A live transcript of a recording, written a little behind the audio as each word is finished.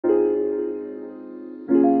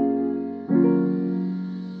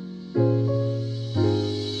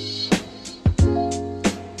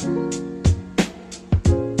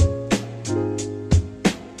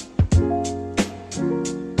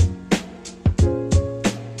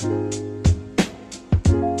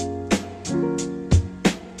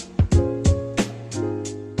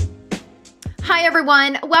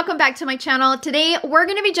everyone, welcome back to my channel. Today we're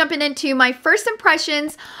going to be jumping into my first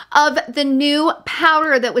impressions of the new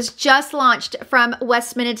powder that was just launched from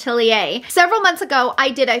Westman Atelier. Several months ago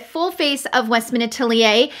I did a full face of Westman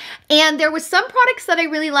Atelier, and there was some products that I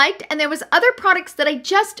really liked and there was other products that I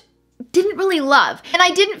just didn't really love. And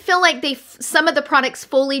I didn't feel like some of the products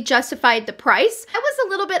fully justified the price. I was a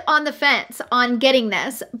little bit on the fence on getting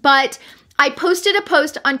this, but I posted a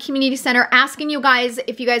post on Community Center asking you guys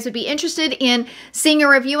if you guys would be interested in seeing a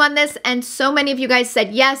review on this, and so many of you guys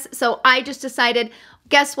said yes. So I just decided,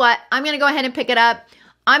 guess what? I'm gonna go ahead and pick it up.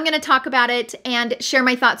 I'm gonna talk about it and share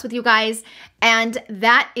my thoughts with you guys, and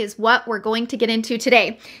that is what we're going to get into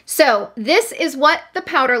today. So this is what the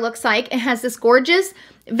powder looks like. It has this gorgeous,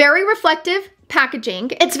 very reflective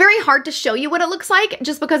packaging. It's very hard to show you what it looks like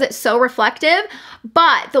just because it's so reflective,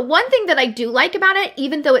 but the one thing that I do like about it,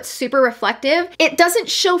 even though it's super reflective, it doesn't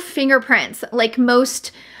show fingerprints like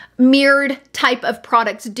most mirrored type of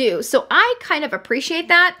products do. So I kind of appreciate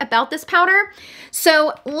that about this powder.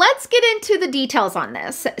 So let's get into the details on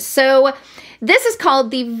this. So this is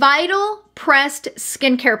called the Vital Pressed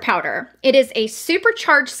Skincare Powder. It is a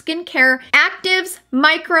supercharged skincare actives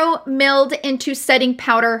micro milled into setting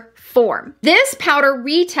powder form. This powder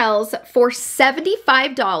retails for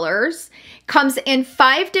 $75, comes in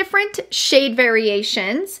 5 different shade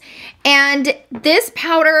variations, and this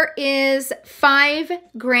powder is 5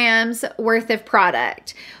 grams worth of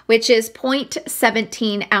product, which is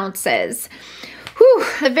 0.17 ounces. Whew,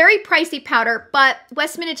 a very pricey powder, but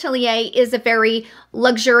Westman Atelier is a very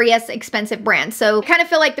luxurious, expensive brand. So I kind of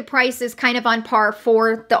feel like the price is kind of on par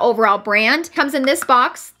for the overall brand. Comes in this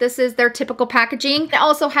box. This is their typical packaging. It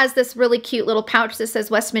also has this really cute little pouch that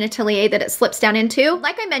says Westman Atelier that it slips down into.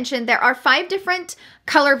 Like I mentioned, there are 5 different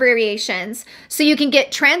color variations. So you can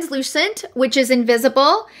get translucent, which is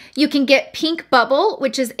invisible. You can get pink bubble,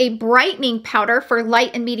 which is a brightening powder for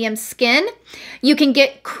light and medium skin. You can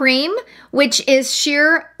get Creme, which is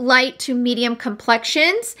sheer light to medium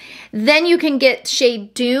complexions. Then you can get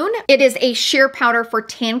shade Dune. It is a sheer powder for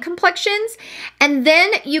tan complexions. And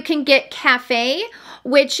then you can get Cafe,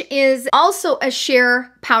 which is also a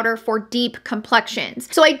sheer powder for deep complexions.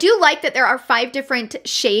 So I do like that there are 5 different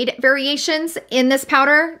shade variations in this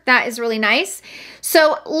powder. That is really nice.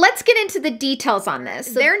 So let's get into the details on this.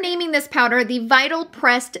 So they're naming this powder the Vital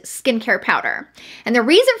Pressed Skincare Powder. And the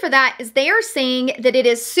reason for that is they are saying that it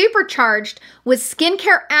is supercharged with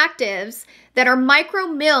skincare actives that are micro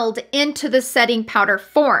milled into the setting powder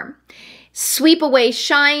form. Sweep away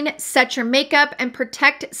shine, set your makeup, and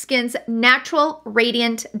protect skin's natural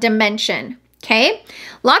radiant dimension. Okay,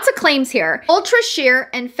 lots of claims here. Ultra sheer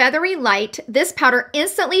and feathery light, this powder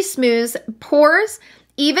instantly smooths pores,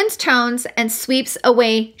 evens tones, and sweeps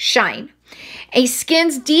away shine. A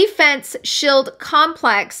skin's defense shield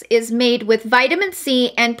complex is made with vitamin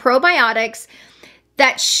C and probiotics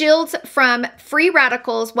that shields from free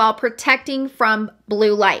radicals while protecting from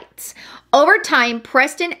blue lights. Over time,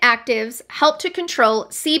 pressed in actives help to control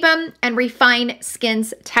sebum and refine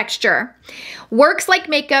skin's texture. Works like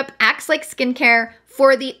makeup, acts like skincare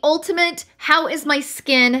for the ultimate "how is my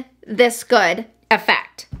skin this good"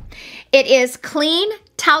 effect. It is clean,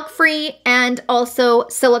 talc-free, and also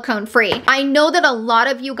silicone-free. I know that a lot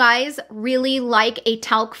of you guys really like a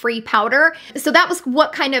talc-free powder, so that was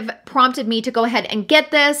what kind of prompted me to go ahead and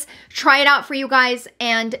get this, try it out for you guys,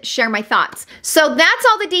 and share my thoughts. So that's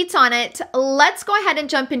all the deets on it. Let's go ahead and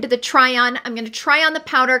jump into the try-on. I'm gonna try on the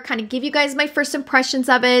powder, kind of give you guys my first impressions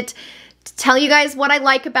of it, tell you guys what I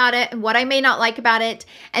like about it and what I may not like about it,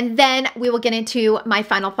 and then we will get into my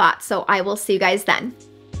final thoughts. So I will see you guys then.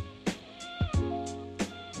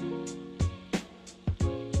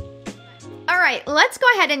 All right, let's go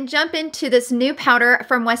ahead and jump into this new powder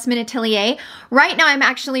from Westman Atelier. Right now, I'm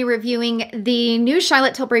actually reviewing the new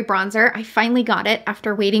Charlotte Tilbury bronzer. I finally got it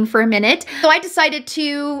after waiting for a minute. So I decided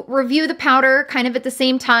to review the powder kind of at the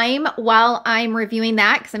same time while I'm reviewing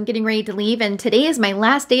that because I'm getting ready to leave, and today is my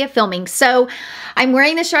last day of filming. So I'm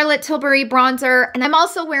wearing the Charlotte Tilbury bronzer, and I'm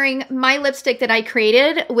also wearing my lipstick that I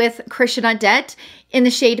created with AUDETTE in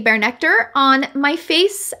the shade Bare Nectar on my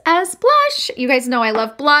face as blush. You guys know I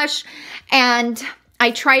love blush, and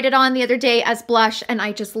I tried it on the other day as blush and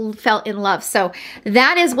I just fell in love. So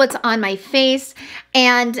that is what's on my face,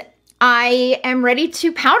 and I am ready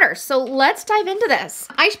to powder. So let's dive into this.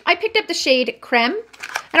 I picked up the shade Creme.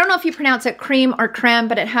 I don't know if you pronounce it cream or creme,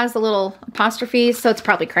 but it has the little apostrophe, so it's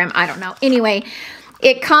probably creme. I don't know. Anyway,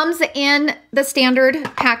 it comes in the standard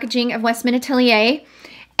packaging of Westman Atelier,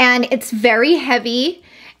 and it's very heavy,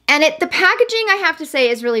 And the packaging, I have to say,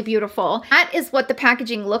 is really beautiful. That is what the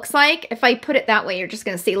packaging looks like. If I put it that way, you're just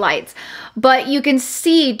gonna see lights. But you can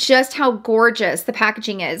see just how gorgeous the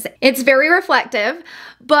packaging is. It's very reflective,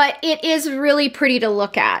 but it is really pretty to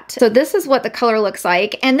look at. So this is what the color looks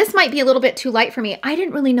like. And this might be a little bit too light for me. I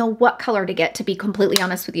didn't really know what color to get, to be completely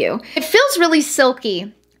honest with you. It feels really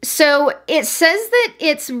silky. So it says that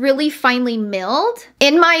it's really finely milled.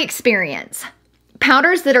 In my experience,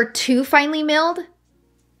 powders that are too finely milled,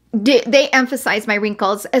 they emphasize my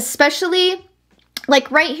wrinkles, especially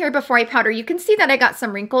like right here before I powder. You can see that I got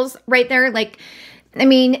some wrinkles right there. Like, I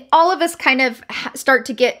mean, all of us kind of start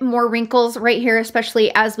to get more wrinkles right here,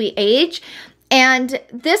 especially as we age. And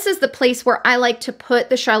this is the place where I like to put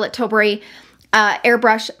the Charlotte Tilbury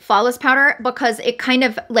Airbrush Flawless Powder, because it kind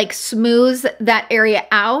of like smooths that area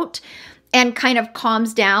out and kind of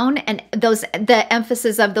calms down and the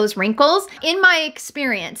emphasis of those wrinkles. In my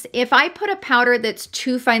experience, if I put a powder that's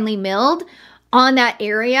too finely milled on that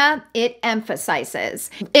area, it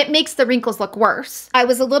emphasizes. It makes the wrinkles look worse. I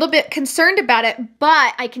was a little bit concerned about it,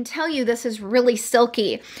 but I can tell you this is really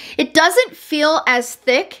silky. It doesn't feel as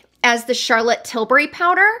thick as the Charlotte Tilbury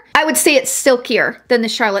powder. I would say it's silkier than the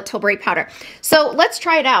Charlotte Tilbury powder. So let's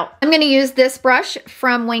try it out. I'm gonna use this brush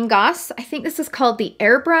from Wayne Goss. I think this is called the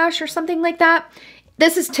Airbrush or something like that.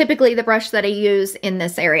 This is typically the brush that I use in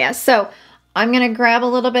this area. So I'm gonna grab a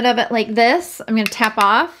little bit of it like this. I'm gonna tap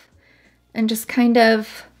off and just kind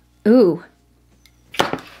of, ooh.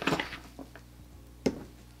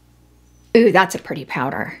 Ooh, that's a pretty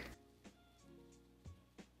powder.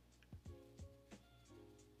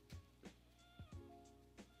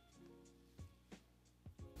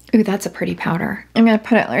 Ooh, that's a pretty powder. I'm gonna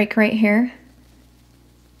put it like right here.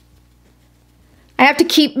 I have to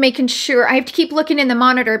keep making sure, I have to keep looking in the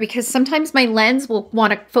monitor because sometimes my lens will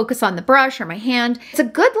want to focus on the brush or my hand. It's a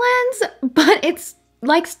good lens, but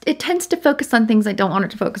it tends to focus on things I don't want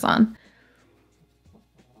it to focus on.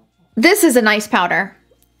 This is a nice powder.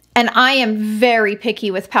 And I am very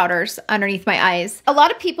picky with powders underneath my eyes. A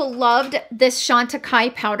lot of people loved this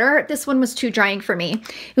Chantecaille powder. This one was too drying for me.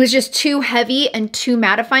 It was just too heavy and too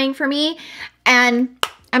mattifying for me. And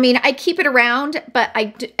I mean, I keep it around, but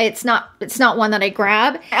it's not one that I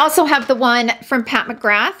grab. I also have the one from Pat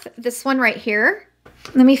McGrath, this one right here.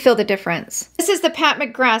 Let me feel the difference. This is the Pat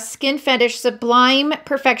McGrath Skin Fetish Sublime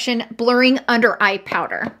Perfection Blurring Under Eye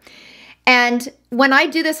Powder. And when I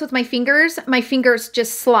do this with my fingers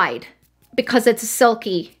just slide because it's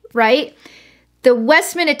silky, right? The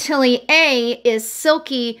Westman Atelier is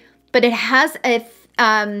silky, but it has it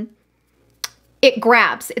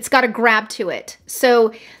grabs. It's got a grab to it.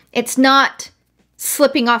 So it's not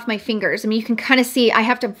slipping off my fingers. I mean, you can kind of see I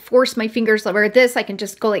have to force my fingers, where this, I can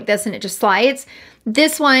just go like this and it just slides.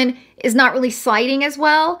 This one is not really sliding as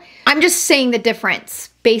well. I'm just saying the difference,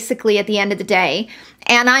 basically, at the end of the day.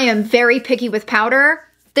 And I am very picky with powder.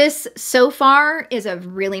 This, so far, is a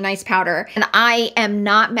really nice powder. And I am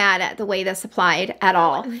not mad at the way this applied at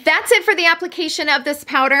all. That's it for the application of this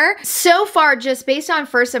powder. So far, just based on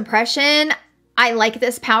first impression, I like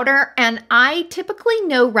this powder, and I typically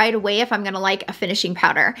know right away if I'm gonna like a finishing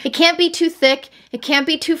powder. It can't be too thick, it can't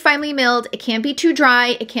be too finely milled, it can't be too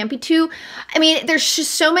dry, it can't be too, I mean, there's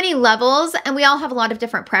just so many levels, and we all have a lot of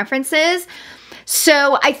different preferences.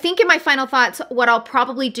 So I think in my final thoughts, what I'll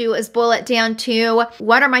probably do is boil it down to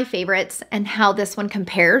what are my favorites and how this one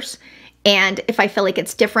compares, and if I feel like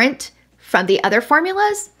it's different from the other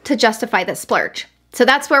formulas to justify the splurge. So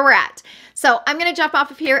that's where we're at. So I'm gonna jump off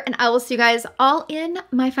of here and I will see you guys all in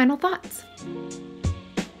my final thoughts.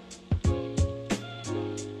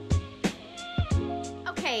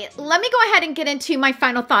 Okay, let me go ahead and get into my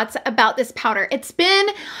final thoughts about this powder. It's been,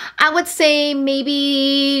 I would say,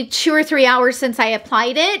 maybe 2 or 3 hours since I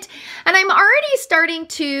applied it, and I'm already starting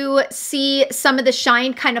to see some of the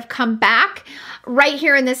shine kind of come back. Right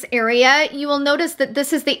here in this area, you will notice that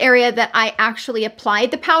this is the area that I actually applied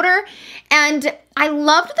the powder, and I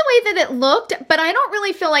loved the way that it looked, but I don't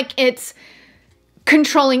really feel like it's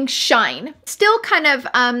controlling shine. Still kind of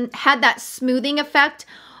had that smoothing effect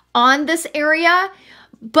on this area,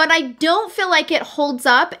 but I don't feel like it holds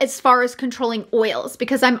up as far as controlling oils,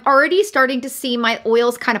 because I'm already starting to see my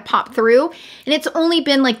oils kind of pop through, and it's only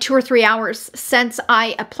been like 2 or 3 hours since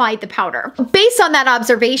I applied the powder. Based on that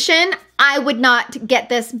observation, I would not get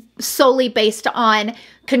this solely based on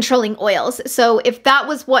controlling oils. So if that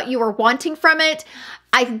was what you were wanting from it,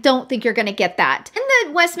 I don't think you're gonna get that. In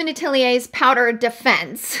the Westman Atelier's Powder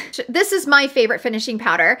Defense, this is my favorite finishing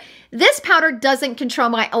powder. This powder doesn't control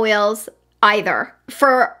my oils either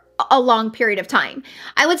for a long period of time.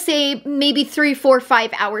 I would say maybe 3, 4,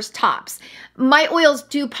 5 hours tops. my oils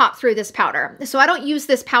do pop through this powder. So I don't use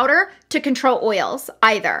this powder to control oils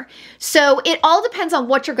either. So it all depends on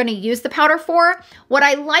what you're going to use the powder for. What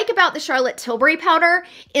I like about the Charlotte Tilbury powder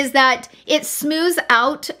is that it smooths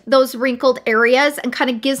out those wrinkled areas and kind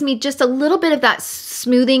of gives me just a little bit of that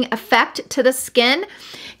smoothing effect to the skin.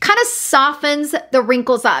 Kind of softens the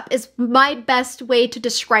wrinkles up is my best way to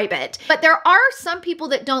describe it. But there are some people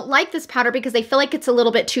that don't like this powder because they feel like it's a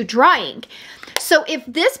little bit too drying. So if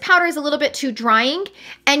this powder is a little bit too drying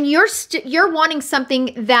and you're wanting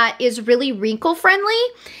something that is really wrinkle friendly,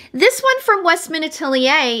 this one from Westman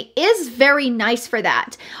Atelier is very nice for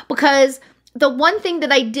that, because the one thing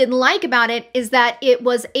that I did like about it is that it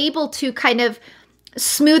was able to kind of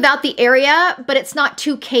smooth out the area, but it's not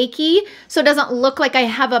too cakey, so it doesn't look like I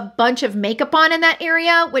have a bunch of makeup on in that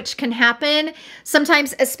area, which can happen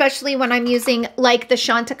sometimes, especially when I'm using like the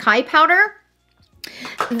Chantecaille powder.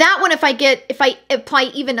 That one, if I apply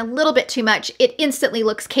even a little bit too much, it instantly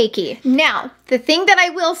looks cakey. Now, the thing that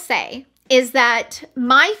I will say is that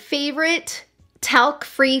my favorite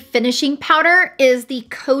talc-free finishing powder is the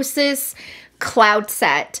Kosas Cloud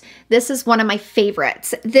Set. This is one of my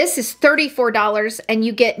favorites. This is $34 and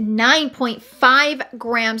you get 9.5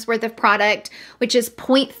 grams worth of product, which is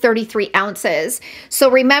 0.33 ounces.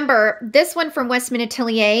 So remember, this one from Westman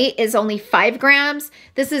Atelier is only 5 grams.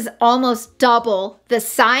 This is almost double the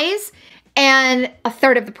size and a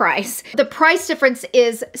third of the price. The price difference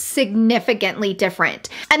is significantly different.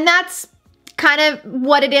 And that's kind of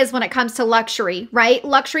what it is when it comes to luxury, right?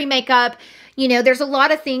 Luxury makeup, you know, there's a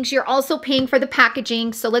lot of things. You're also paying for the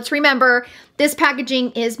packaging. So let's remember, this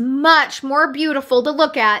packaging is much more beautiful to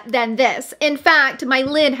look at than this. In fact, my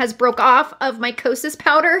lid has broke off of my Kosas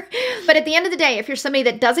powder. But at the end of the day, if you're somebody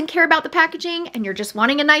that doesn't care about the packaging and you're just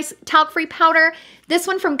wanting a nice talc-free powder, this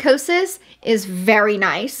one from Kosas is very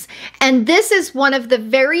nice. And this is one of the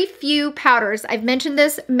very few powders. I've mentioned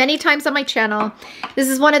this many times on my channel. This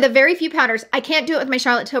is one of the very few powders. I can't do it with my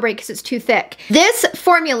Charlotte Tilbury because it's too thick. This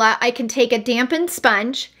formula, I can take a dampened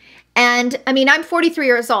sponge, and I mean, I'm 43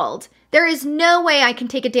 years old. There is no way I can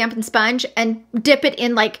take a dampened sponge and dip it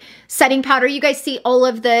in like setting powder. You guys see all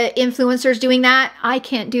of the influencers doing that. I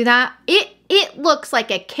can't do that. It looks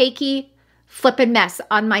like a cakey flippin' mess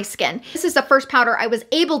on my skin. This is the first powder I was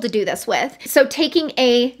able to do this with. So taking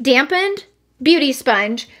a dampened beauty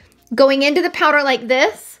sponge, going into the powder like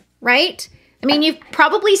this, right? I mean, you've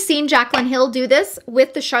probably seen Jaclyn Hill do this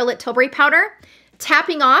with the Charlotte Tilbury powder,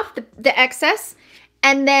 tapping off the excess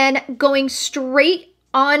and then going straight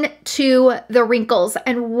onto the wrinkles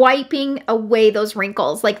and wiping away those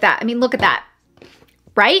wrinkles like that. I mean, look at that,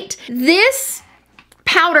 right? This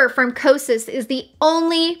powder from Kosas is the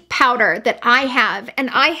only powder that I have, and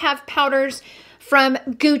I have powders from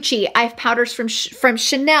Gucci. I have powders from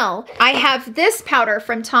Chanel. I have this powder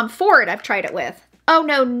from Tom Ford I've tried it with. Oh,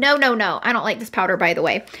 no, no, no, no. I don't like this powder, by the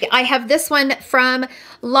way. I have this one from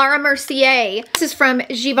Laura Mercier. This is from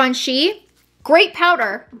Givenchy. Great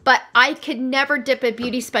powder, but I could never dip a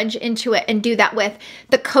beauty sponge into it and do that with.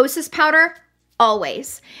 The Kosas powder,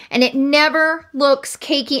 always. And it never looks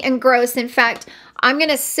cakey and gross. In fact, I'm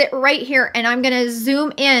going to sit right here and I'm going to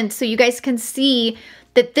zoom in so you guys can see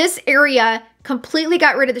that this area completely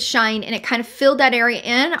got rid of the shine and it kind of filled that area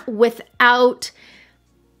in without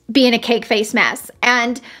being a cake face mess.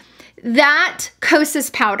 And that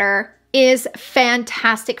Kosas powder is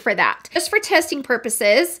fantastic for that. Just for testing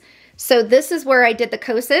purposes, so this is where I did the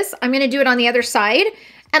Kosas. I'm going to do it on the other side.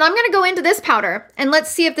 And I'm going to go into this powder and let's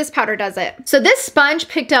see if this powder does it. So this sponge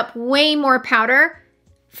picked up way more powder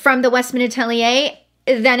from the Westman Atelier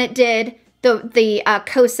than it did the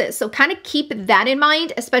Kosas. So kind of keep that in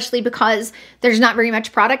mind, especially because there's not very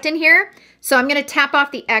much product in here. So I'm going to tap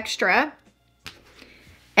off the extra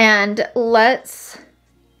and let's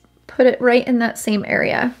put it right in that same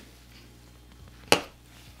area.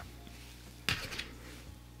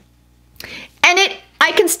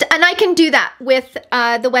 And I can do that with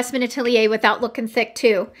the Westman Atelier without looking thick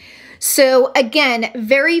too. So again,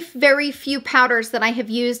 very, very few powders that I have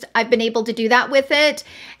used, I've been able to do that with it.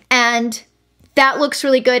 And that looks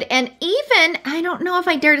really good. And even, I don't know if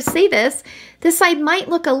I dare to say this side might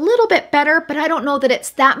look a little bit better, but I don't know that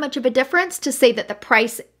it's that much of a difference to say that the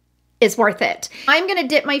price is worth it. I'm gonna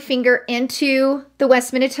dip my finger into the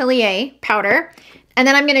Westman Atelier powder, and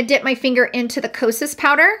then I'm gonna dip my finger into the Kosas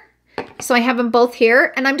powder. So I have them both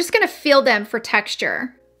here, and I'm just gonna feel them for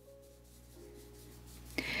texture.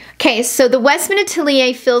 Okay, so the Westman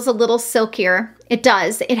Atelier feels a little silkier. It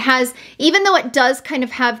does. It has, even though it does kind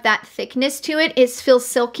of have that thickness to it, it feels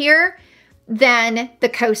silkier than the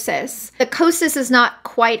Kosas. The Kosas is not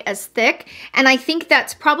quite as thick, and I think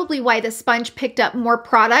that's probably why the sponge picked up more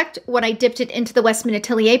product when I dipped it into the Westman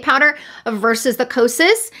Atelier powder versus the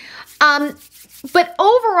Kosas. But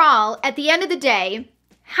overall, at the end of the day,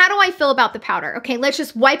 how do I feel about the powder? Okay, let's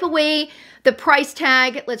just wipe away the price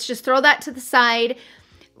tag. Let's just throw that to the side.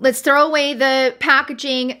 Let's throw away the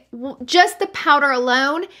packaging. Just the powder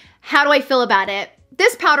alone, how do I feel about it?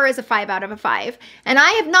 This powder is a 5 out of a 5. And I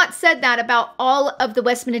have not said that about all of the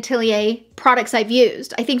Westman Atelier products I've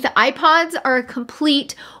used. I think the iPods are a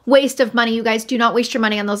complete waste of money. You guys do not waste your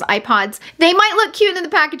money on those iPods. They might look cute in the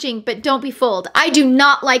packaging, but don't be fooled. I do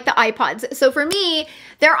not like the iPods. So for me,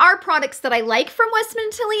 there are products that I like from Westman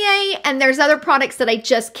Atelier, and there's other products that I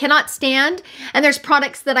just cannot stand. And there's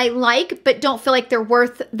products that I like, but don't feel like they're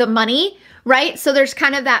worth the money, right? So there's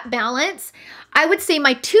kind of that balance. I would say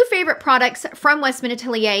my 2 favorite products from Westman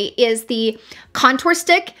Atelier is the contour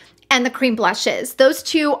stick and the cream blushes. Those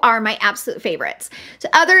 2 are my absolute favorites. So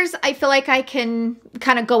others, I feel like I can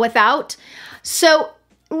kind of go without. So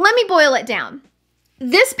let me boil it down.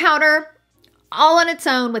 This powder, all on its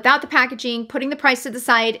own, without the packaging, putting the price to the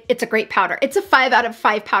side, it's a great powder. It's a 5 out of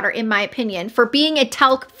 5 powder, in my opinion, for being a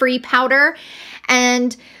talc-free powder.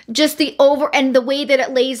 And just the way that it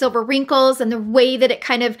lays over wrinkles and the way that it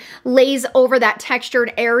kind of lays over that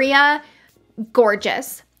textured area,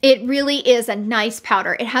 gorgeous. It really is a nice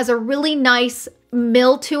powder. It has a really nice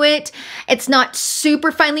mill to it. It's not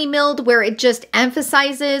super finely milled where it just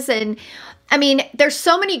emphasizes, and I mean, there's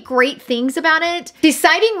so many great things about it.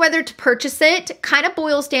 Deciding whether to purchase it kind of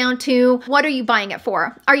boils down to, what are you buying it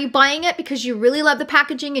for? Are you buying it because you really love the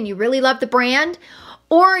packaging and you really love the brand?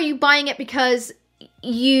 Or are you buying it because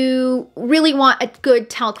you really want a good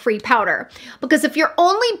talc-free powder? Because if you're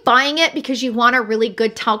only buying it because you want a really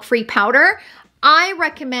good talc-free powder, I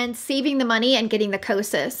recommend saving the money and getting the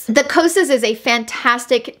Kosas. The Kosas is a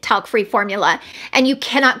fantastic talc-free formula, and you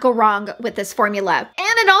cannot go wrong with this formula.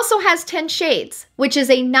 And it also has 10 shades, which is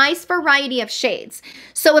a nice variety of shades.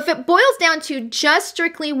 So if it boils down to just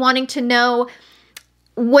strictly wanting to know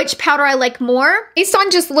which powder I like more, based on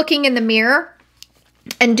just looking in the mirror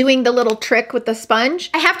and doing the little trick with the sponge,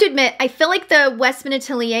 I have to admit, I feel like the Westman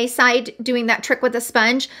Atelier side doing that trick with the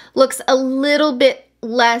sponge looks a little bit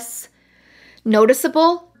less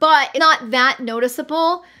noticeable, but not that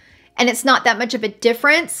noticeable, and it's not that much of a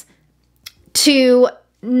difference to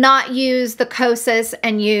not use the Kosas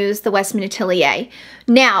and use the Westman Atelier.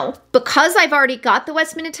 Now, because I've already got the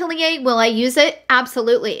Westman Atelier, will I use it?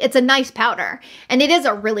 Absolutely. It's a nice powder, and it is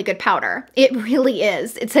a really good powder. It really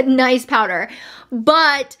is. It's a nice powder,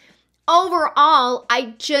 but overall,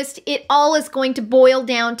 it all is going to boil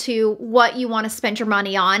down to what you want to spend your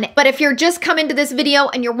money on. But if you're just coming to this video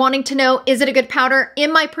and you're wanting to know, is it a good powder?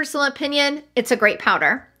 In my personal opinion, it's a great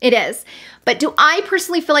powder. It is. But do I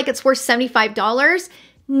personally feel like it's worth $75?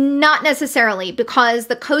 Not necessarily, because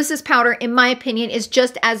the Kosas powder, in my opinion, is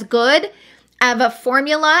just as good of a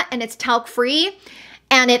formula, and it's talc-free,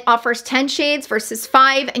 and it offers 10 shades versus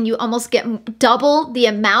 5, and you almost get double the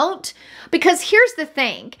amount. Because here's the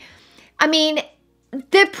thing. I mean,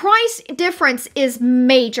 the price difference is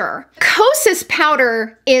major. Kosas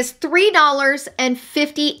powder is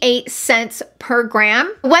 $3.58 per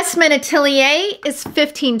gram. Westman Atelier is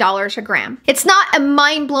 $15 a gram. It's not a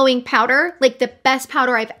mind-blowing powder, like the best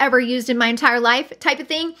powder I've ever used in my entire life type of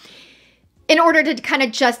thing, in order to kind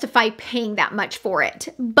of justify paying that much for it.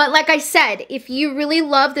 But like I said, if you really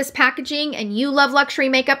love this packaging and you love luxury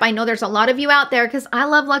makeup, I know there's a lot of you out there, because I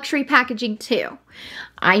love luxury packaging too.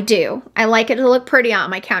 I do. I like it to look pretty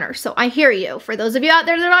on my counter. So I hear you. For those of you out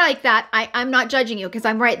there that are like that, I'm not judging you, because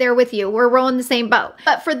I'm right there with you. We're rowing the same boat.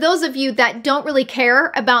 But for those of you that don't really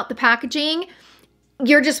care about the packaging,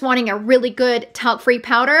 you're just wanting a really good talc-free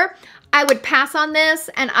powder, I would pass on this,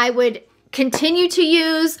 and I would continue to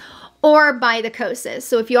use or buy the Kosas.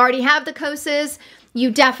 So if you already have the Kosas,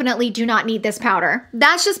 you definitely do not need this powder.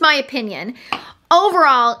 That's just my opinion.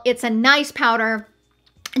 Overall, it's a nice powder.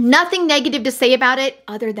 Nothing negative to say about it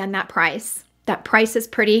other than that price. That price is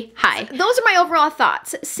pretty high. Those are my overall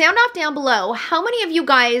thoughts. Sound off down below. How many of you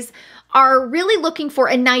guys are really looking for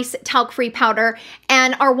a nice talc-free powder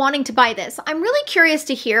and are wanting to buy this? I'm really curious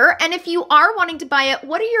to hear. And if you are wanting to buy it,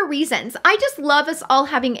 what are your reasons? I just love us all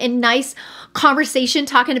having a nice conversation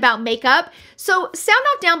talking about makeup. So sound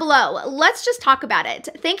off down below. Let's just talk about it.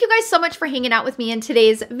 Thank you guys so much for hanging out with me in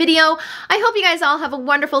today's video. I hope you guys all have a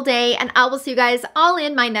wonderful day, and I will see you guys all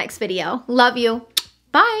in my next video. Love you.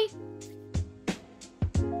 Bye.